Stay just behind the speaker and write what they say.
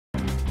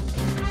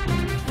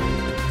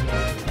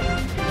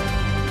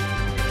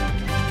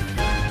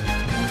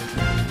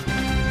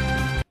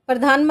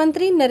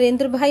प्रधानमंत्री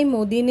नरेंद्र भाई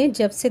मोदी ने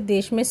जब से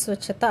देश में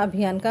स्वच्छता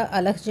अभियान का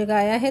अलख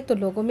जगाया है तो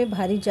लोगों में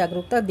भारी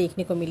जागरूकता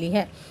देखने को मिली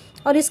है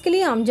और इसके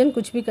लिए आमजन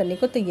कुछ भी करने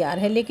को तैयार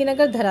है। लेकिन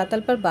अगर धरातल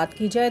पर बात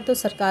की जाए तो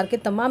सरकार के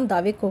तमाम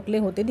दावे खोखले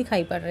होते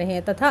दिखाई पड़ रहे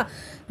हैं तथा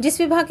जिस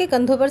विभाग के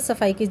कंधों पर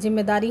सफाई की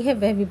जिम्मेदारी है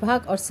वह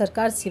विभाग और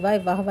सरकार सिवाय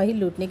वाहवाही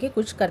लूटने के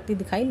कुछ करती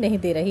दिखाई नहीं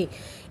दे रही।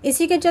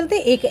 इसी के चलते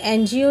एक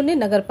एनजीओ ने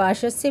नगर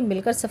पार्षद से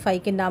मिलकर सफाई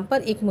के नाम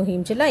पर एक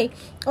मुहिम चलाई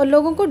और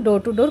लोगों को डोर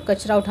टू डोर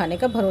कचरा उठाने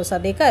का भरोसा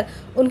देकर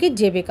उनकी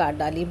जेबें काट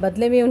डाली।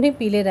 बदले में उन्हें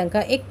पीले रंग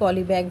का एक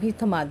पॉली बैग भी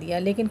थमा दिया।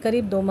 लेकिन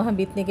करीब 2 माह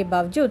बीतने के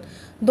बावजूद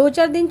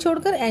 2-4 दिन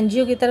छोड़कर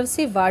एनजीओ की तरफ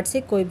से वार्ड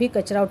से कोई भी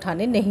कचरा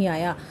उठाने नहीं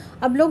आया।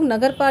 अब लोग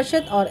नगर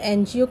पार्षद और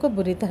एनजीओ को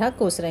बुरी तरह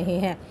कोस रहे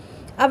हैं।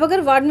 अब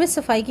अगर वार्ड में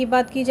सफाई की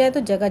बात की जाए तो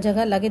जगह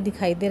जगह लगे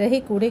दिखाई दे रहे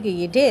कूड़े के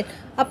ये ढेर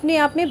अपने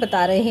आप में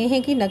बता रहे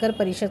हैं कि नगर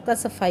परिषद का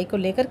सफाई को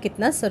लेकर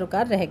कितना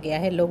सरोकार रह गया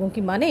है। लोगों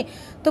की माने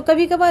तो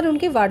कभी कभार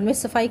उनके वार्ड में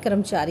सफाई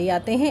कर्मचारी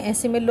आते हैं,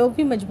 ऐसे में लोग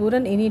भी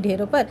मजबूरन इन्हीं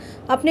ढेरों पर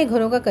अपने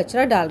घरों का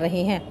कचरा डाल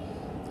रहे हैं।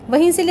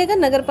 वहीं से लेकर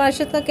नगर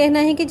पार्षद का कहना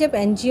है कि जब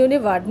एनजीओ ने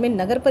वार्ड में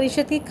नगर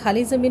परिषद की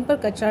खाली जमीन पर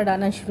कचरा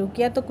डालना शुरू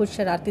किया तो कुछ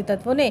शरारती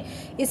तत्वों ने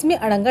इसमें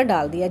अड़ंगा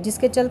डाल दिया,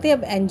 जिसके चलते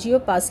अब एनजीओ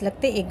पास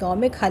लगते एक गांव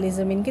में खाली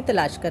जमीन की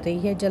तलाश कर रही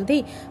है। जल्द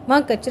ही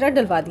वहां कचरा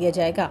डलवा दिया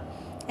जाएगा।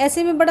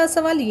 ऐसे में बड़ा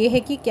सवाल ये है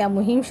कि क्या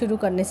मुहिम शुरू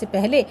करने से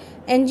पहले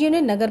एनजीओ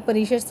ने नगर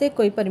परिषद से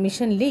कोई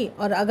परमिशन ली,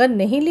 और अगर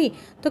नहीं ली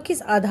तो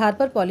किस आधार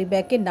पर पॉली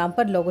बैग के नाम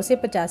पर लोगों से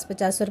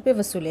 50-50 रुपए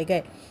वसूले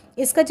गए?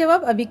 इसका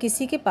जवाब अभी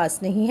किसी के पास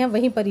नहीं है।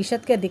 वहीं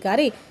परिषद के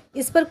अधिकारी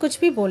इस पर कुछ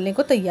भी बोलने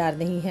को तैयार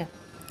नहीं है।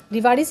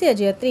 रिवाड़ी से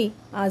अजय,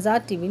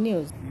 आजाद टीवी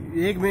न्यूज।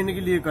 1 महीने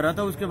के लिए करा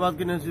था, उसके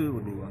बाद नहीं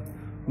हुआ।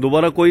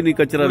 दोबारा कोई नहीं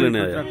कचरा लेने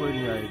आया? कोई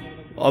नहीं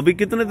आया। अभी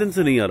कितने दिन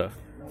से नहीं आ रहा?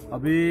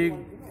 अभी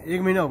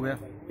 1 महीना हो गया।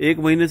 1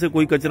 महीने से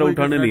कोई कचरा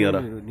उठाने नहीं आ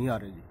रहा? नहीं आ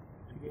रहे जी।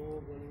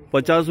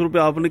 50 रुपए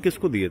आपने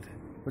किसको दिए थे?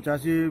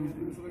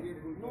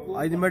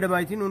 50 मैडम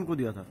आई थी ना, उनको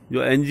दिया था।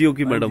 जो एनजीओ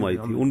की मैडम आई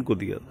थी उनको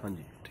दिया था? हाँ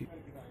जी। ठीक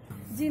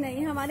जी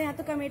नहीं, हमारे यहाँ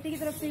तो कमेटी की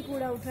तरफ से ही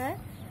कूड़ा उठा है।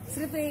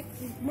 सिर्फ एक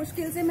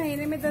मुश्किल से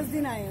महीने में 10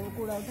 दिन आए हैं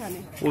कूड़ा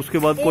उठाने। उसके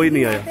बाद कोई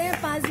नहीं आया?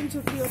 5 दिन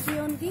छुट्टी होती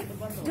है उनकी।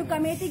 जो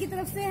कमेटी की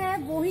तरफ से है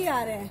वो ही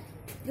आ रहे हैं,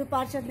 जो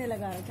पार्षद ने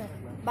लगा रखा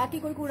है। बाकी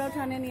कोई कूड़ा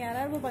उठाने नहीं आ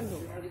रहा है, वो बंद हो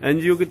गया।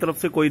 एनजीओ की तरफ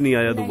से कोई नहीं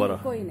आया दोबारा?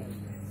 कोई नहीं।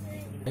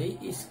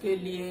 इसके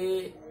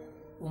लिए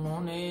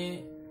उन्होंने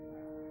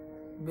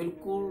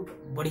बिल्कुल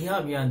बढ़िया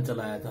अभियान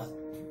चलाया था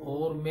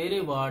और मेरे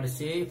वार्ड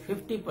से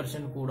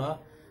 50% कूड़ा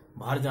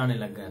बाहर जाने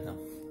लग गया था।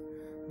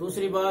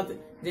 दूसरी बात,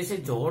 जैसे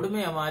जोड़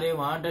में हमारे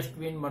वहां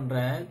डस्टबिन बन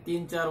रहा है,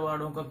 3-4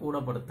 वार्डों का कूड़ा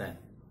पड़ता है,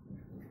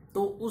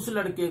 तो उस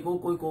लड़के को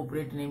कोई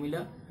कोऑपरेट नहीं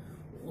मिला।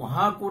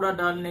 वहां कूड़ा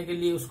डालने के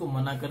लिए उसको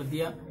मना कर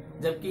दिया,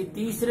 जबकि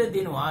तीसरे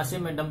दिन वहां से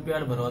मैं डंप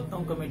यार्ड भरवाता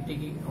हूँ, कमेटी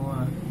की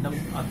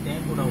डंप आते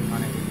हैं कूड़ा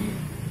उठाने के लिए,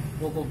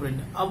 वो कोऑपरेट।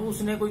 अब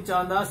उसने कोई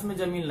चांदास में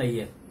जमीन ली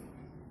है,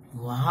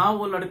 वहां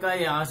वो लड़का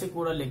यहाँ से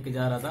कूड़ा लेके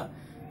जा रहा था,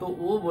 तो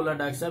वो बोला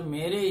डॉक्टर साहब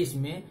मेरे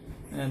इसमें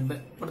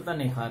पड़ता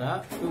नहीं खा रहा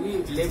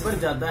क्योंकि लेबर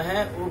ज्यादा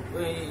है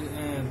और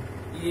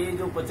ये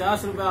जो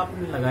 50 रुपए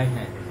आपने लगाए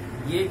हैं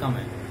ये कम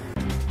है।